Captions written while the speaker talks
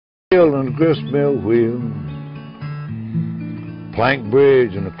Mill and a grist mill wheel, plank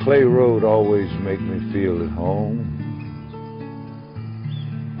bridge and a clay road always make me feel at home.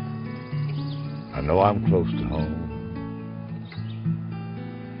 I know I'm close to home.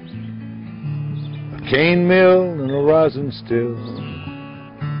 A cane mill and a rosin still,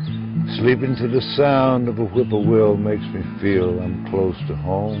 sleeping to the sound of a whippoorwill makes me feel I'm close to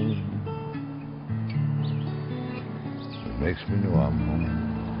home. It makes me know I'm home.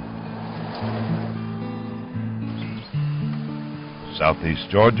 Southeast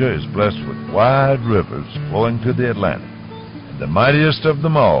Georgia is blessed with wide rivers flowing to the Atlantic, and the mightiest of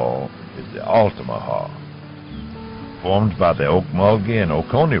them all is the Altamaha. Formed by the Ocmulgee and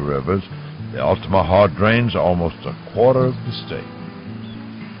Oconee rivers, the Altamaha drains almost a quarter of the state.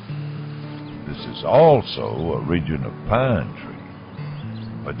 This is also a region of pine trees.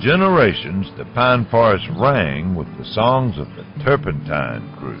 For generations, the pine forest rang with the songs of the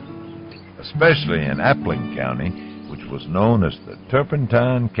Turpentine crews, especially in Appling County, which was known as the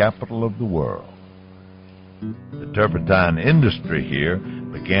Turpentine capital of the world. The turpentine industry here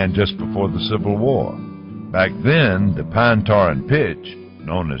began just before the Civil War. Back then, the pine tar and pitch,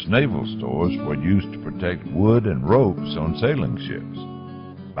 known as naval stores, were used to protect wood and ropes on sailing ships.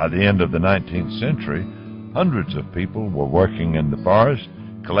 By the end of the 19th century, hundreds of people were working in the forest,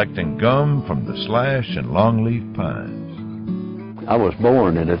 collecting gum from the slash and longleaf pines. I was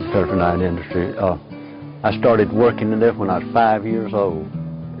born in the turpentine industry. I started working in there when I was 5 years old,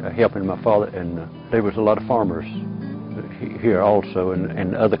 helping my father, and there was a lot of farmers here also,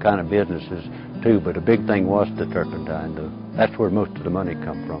 and other kind of businesses too, but a big thing was the turpentine. That's where most of the money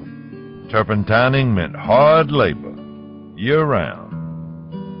come from. Turpentining meant hard labor, year-round.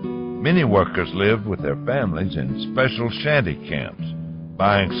 Many workers lived with their families in special shanty camps,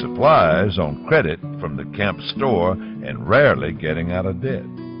 buying supplies on credit from the camp store and rarely getting out of debt.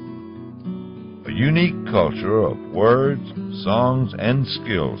 A unique culture of words, songs, and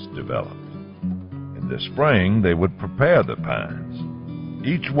skills developed. In the spring, they would prepare the pines.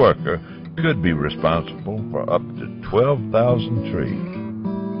 Each worker could be responsible for up to 12,000 trees.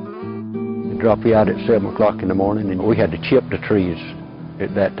 They drop you out at 7 o'clock in the morning, and we had to chip the trees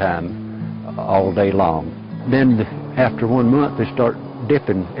at that time all day long. Then after 1 month, they start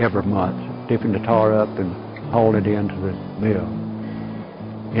dipping every month, dipping the tar up and hauling it into the mill.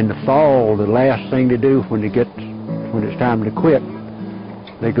 In the fall, the last thing they do when it's time to quit,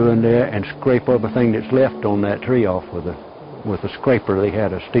 they go in there and scrape everything that's left on that tree off with a scraper. They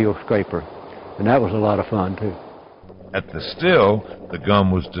had a steel scraper, and that was a lot of fun too. At the still, the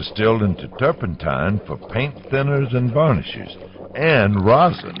gum was distilled into turpentine for paint thinners and varnishes, and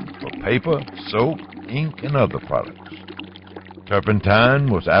rosin for paper, soap, ink, and other products.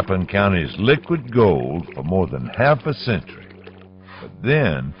 Turpentine was Appling County's liquid gold for more than half a century. But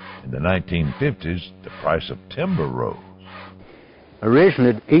then, in the 1950s, the price of timber rose.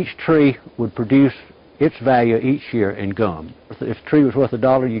 Originally, each tree would produce its value each year in gum. If a tree was worth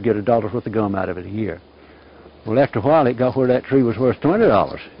 $1, you get $1 worth of gum out of it a year. Well, after a while, it got where that tree was worth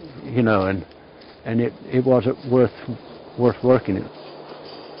 $20, you know, and it wasn't worth working it.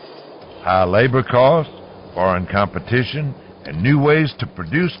 High labor costs, foreign competition, and new ways to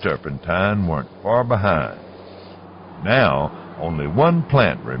produce turpentine weren't far behind. Now, only one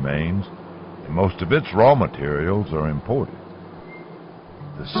plant remains, and most of its raw materials are imported.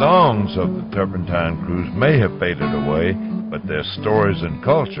 The songs of the turpentine crews may have faded away, but their stories and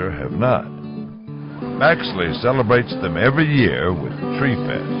culture have not. Baxley celebrates them every year with Tree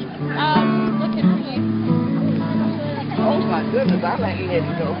Fest. Look at me. Oh my goodness, I let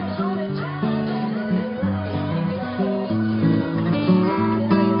it go.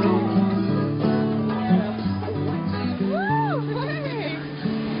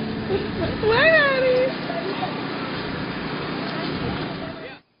 Wait a